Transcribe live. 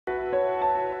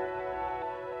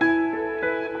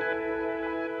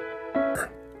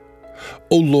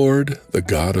O Lord, the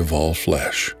God of all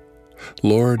flesh,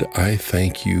 Lord, I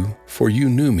thank you, for you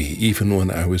knew me even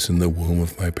when I was in the womb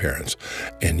of my parents,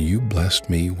 and you blessed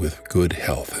me with good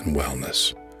health and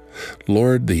wellness.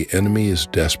 Lord, the enemy is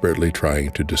desperately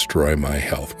trying to destroy my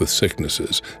health with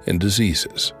sicknesses and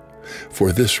diseases.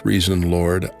 For this reason,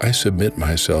 Lord, I submit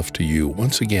myself to you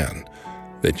once again,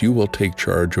 that you will take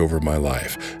charge over my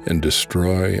life and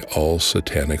destroy all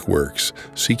satanic works,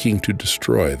 seeking to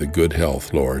destroy the good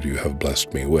health, Lord, you have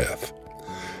blessed me with.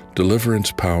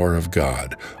 Deliverance power of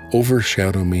God,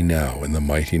 overshadow me now in the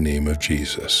mighty name of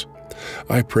Jesus.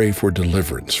 I pray for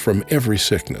deliverance from every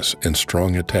sickness and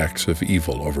strong attacks of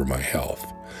evil over my health.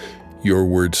 Your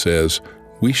word says,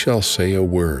 "We shall say a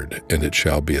word, and it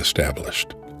shall be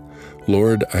established."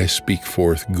 Lord, I speak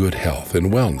forth good health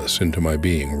and wellness into my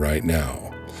being right now.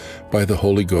 By the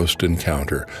Holy Ghost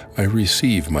encounter, I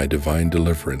receive my divine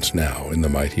deliverance now in the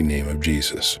mighty name of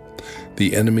Jesus.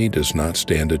 The enemy does not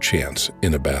stand a chance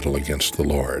in a battle against the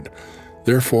Lord.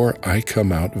 Therefore, I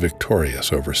come out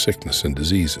victorious over sickness and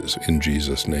diseases in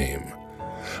Jesus' name.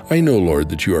 I know, Lord,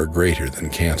 that you are greater than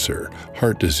cancer,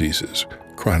 heart diseases,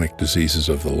 chronic diseases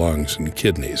of the lungs and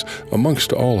kidneys,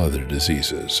 amongst all other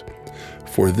diseases.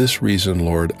 For this reason,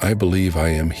 Lord, I believe I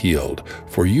am healed,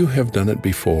 for you have done it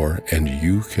before, and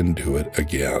you can do it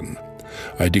again.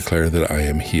 I declare that I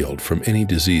am healed from any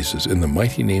diseases in the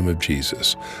mighty name of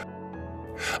Jesus.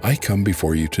 I come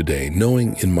before you today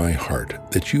knowing in my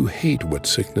heart that you hate what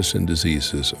sickness and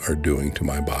diseases are doing to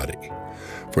my body.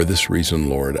 For this reason,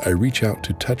 Lord, I reach out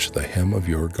to touch the hem of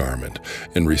your garment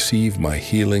and receive my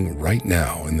healing right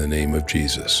now in the name of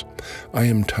Jesus. I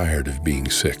am tired of being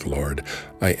sick, Lord.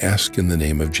 I ask in the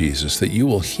name of Jesus that you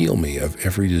will heal me of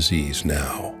every disease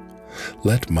now.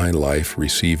 Let my life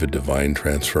receive a divine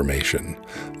transformation.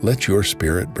 Let your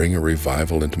Spirit bring a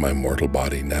revival into my mortal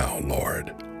body now,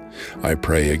 Lord. I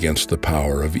pray against the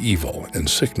power of evil and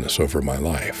sickness over my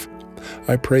life.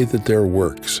 I pray that their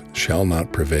works shall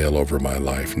not prevail over my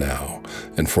life now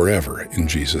and forever in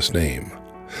Jesus' name.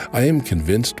 I am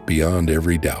convinced beyond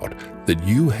every doubt that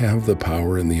you have the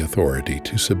power and the authority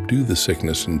to subdue the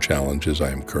sickness and challenges I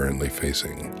am currently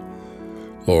facing.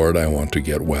 Lord, I want to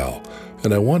get well,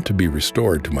 and I want to be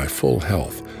restored to my full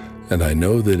health, and I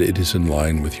know that it is in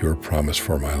line with your promise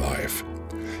for my life.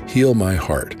 Heal my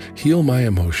heart, heal my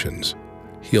emotions,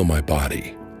 heal my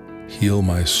body, heal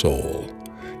my soul.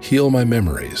 Heal my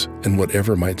memories and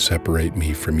whatever might separate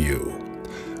me from you.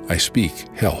 I speak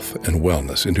health and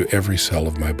wellness into every cell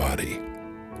of my body.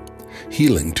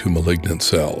 Healing to malignant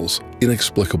cells,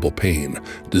 inexplicable pain,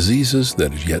 diseases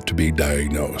that are yet to be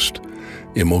diagnosed,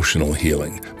 emotional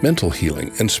healing, mental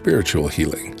healing, and spiritual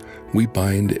healing. We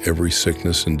bind every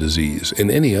sickness and disease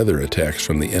and any other attacks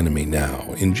from the enemy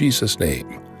now, in Jesus'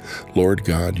 name. Lord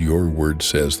God, your word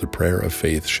says the prayer of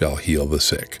faith shall heal the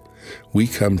sick. We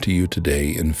come to you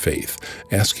today in faith,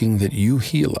 asking that you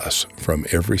heal us from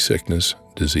every sickness,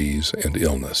 disease, and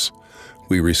illness.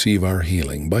 We receive our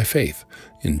healing by faith.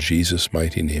 In Jesus'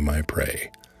 mighty name I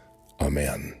pray.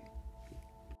 Amen.